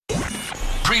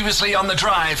Previously on The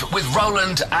Drive with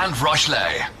Roland and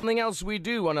Rochley. Something else we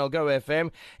do on Algo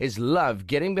FM is love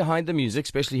getting behind the music,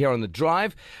 especially here on The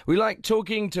Drive. We like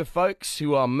talking to folks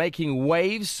who are making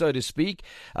waves, so to speak.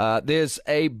 There's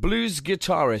a blues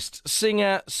guitarist,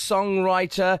 singer,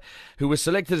 songwriter who was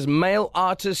selected as Male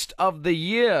Artist of the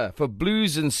Year for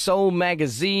Blues and Soul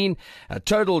magazine.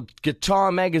 Total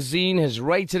Guitar magazine has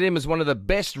rated him as one of the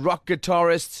best rock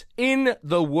guitarists in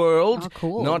the world. Oh,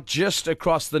 cool. Not just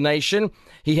across the nation.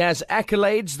 He has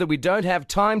accolades that we don't have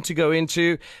time to go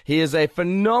into. He is a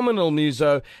phenomenal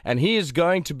muso, and he is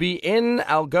going to be in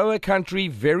Algoa country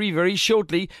very, very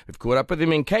shortly. We've caught up with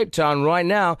him in Cape Town right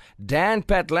now. Dan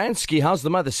Patlansky, how's the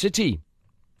mother city?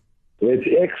 It's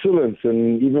excellent,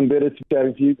 and even better to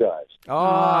chatting to you guys. Oh,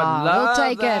 I love we'll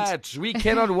take that. We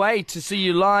cannot wait to see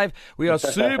you live. We are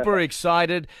super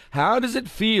excited. How does it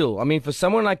feel? I mean, for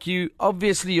someone like you,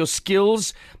 obviously your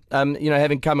skills,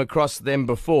 having come across them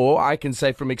before, I can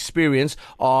say from experience,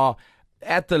 are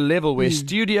at the level where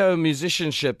studio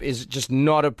musicianship is just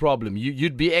not a problem.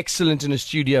 You'd be excellent in a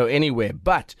studio anywhere,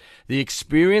 but the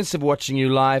experience of watching you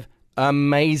live,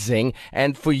 amazing.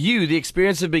 And for you, the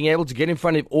experience of being able to get in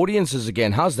front of audiences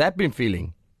again, how's that been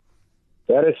feeling?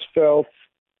 That has felt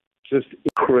just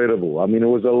incredible. I mean, it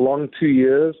was a long 2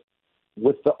 years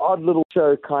with the odd little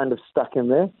show kind of stuck in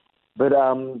there, but,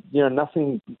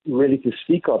 nothing really to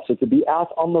speak of. So to be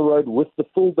out on the road with the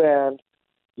full band,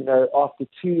 after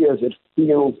 2 years, it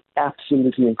feels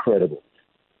absolutely incredible.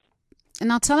 And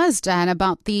now tell us, Dan,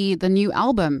 about the new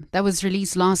album that was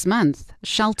released last month,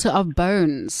 Shelter of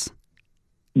Bones.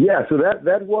 Yeah, so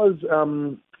that was,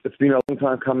 it's been a long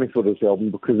time coming for this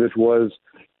album because it was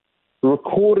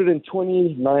recorded in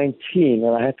 2019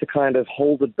 and I had to kind of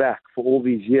hold it back for all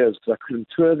these years because I couldn't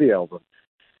tour the album.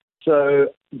 So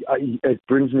it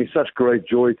brings me such great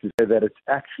joy to say that it's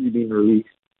actually been released.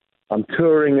 I'm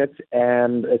touring it,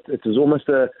 and it was almost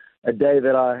a day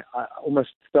that I almost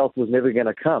felt was never going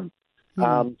to come.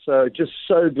 So just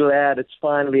so glad it's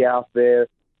finally out there,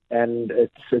 and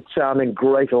it's sounding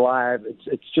great live.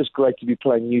 It's just great to be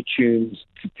playing new tunes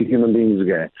to human beings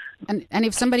again. And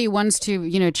if somebody wants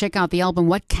to, check out the album,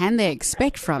 what can they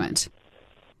expect from it?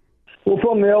 Well,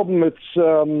 from the album, it's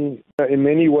in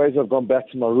many ways I've gone back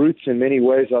to my roots. In many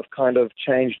ways, I've kind of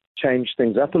changed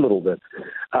things up a little bit.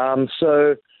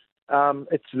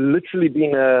 It's literally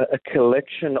been a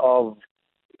collection of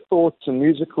thoughts and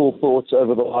musical thoughts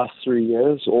over the last 3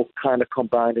 years, all kind of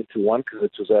combined into one, because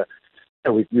it was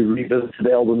we revisited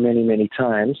the album many, many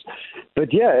times.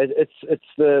 But yeah, it's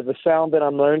the sound that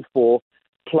I'm known for,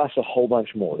 plus a whole bunch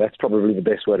more. That's probably the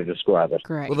best way to describe it.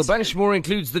 Great. Well, the bunch more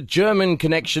includes the German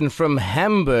connection from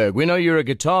Hamburg. We know you're a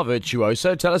guitar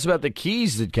virtuoso. Tell us about the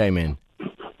keys that came in.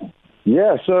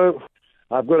 Yeah, so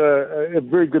I've got a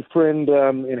very good friend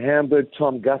in Hamburg,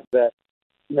 Tom Gutt, that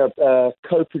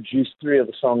co-produced 3 of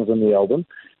the songs on the album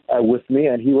with me,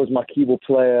 and he was my keyboard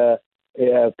player,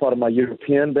 part of my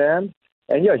European band.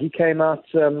 And yeah, he came out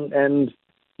and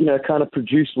kind of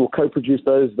produced or co-produced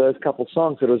those couple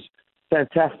songs. It was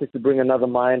fantastic to bring another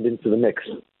mind into the mix.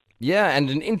 Yeah, and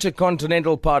an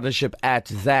intercontinental partnership at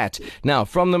that. Now,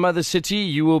 from the mother city,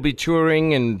 you will be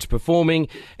touring and performing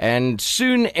and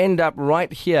soon end up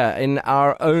right here in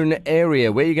our own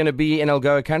area. Where are you going to be in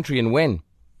Algoa country and when?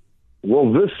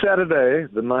 Well, this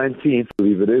Saturday, the 19th, I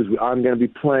believe it is, I'm going to be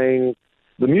playing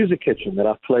the Music Kitchen that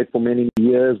I've played for many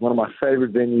years, one of my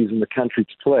favorite venues in the country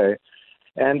to play.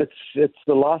 And it's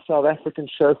the last South African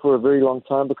show for a very long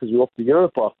time because we're off to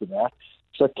Europe after that.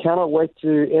 So I cannot wait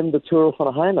to end the tour off on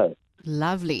a high note.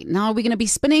 Lovely. Now we're going to be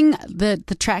spinning the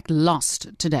track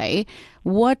Lost today.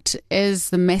 What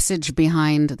is the message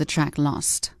behind the track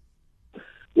Lost?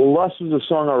 Well, Lost was a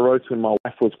song I wrote when my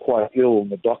wife was quite ill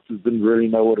and the doctors didn't really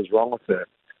know what was wrong with her.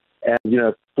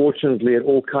 And, fortunately it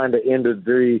all kind of ended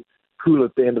very cool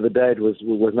at the end of the day. It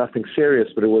was nothing serious,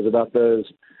 but it was about those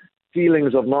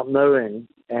feelings of not knowing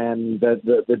and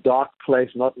the dark place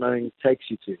not knowing takes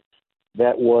you to.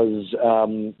 That was,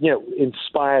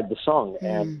 inspired the song.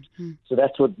 And so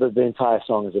that's what the entire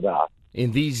song is about.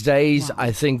 In these days, wow.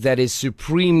 I think that is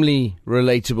supremely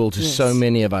relatable to so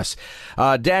many of us.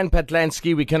 Dan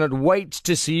Patlansky, we cannot wait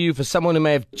to see you. For someone who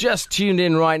may have just tuned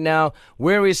in right now,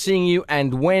 where are we seeing you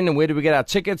and when, and where do we get our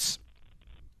tickets?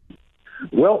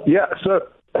 Well, yeah, so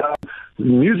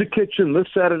Music Kitchen this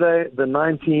Saturday, the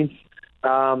 19th,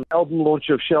 album launch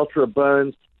of Shelter of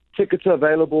Bones. Tickets are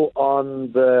available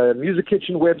on the Music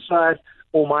Kitchen website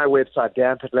or my website,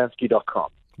 danpatlansky.com.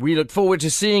 We look forward to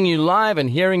seeing you live and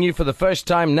hearing you for the first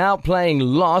time now playing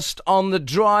Lost on the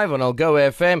Drive on Algo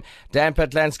FM. Dan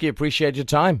Patlansky, appreciate your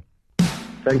time.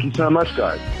 Thank you so much,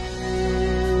 guys.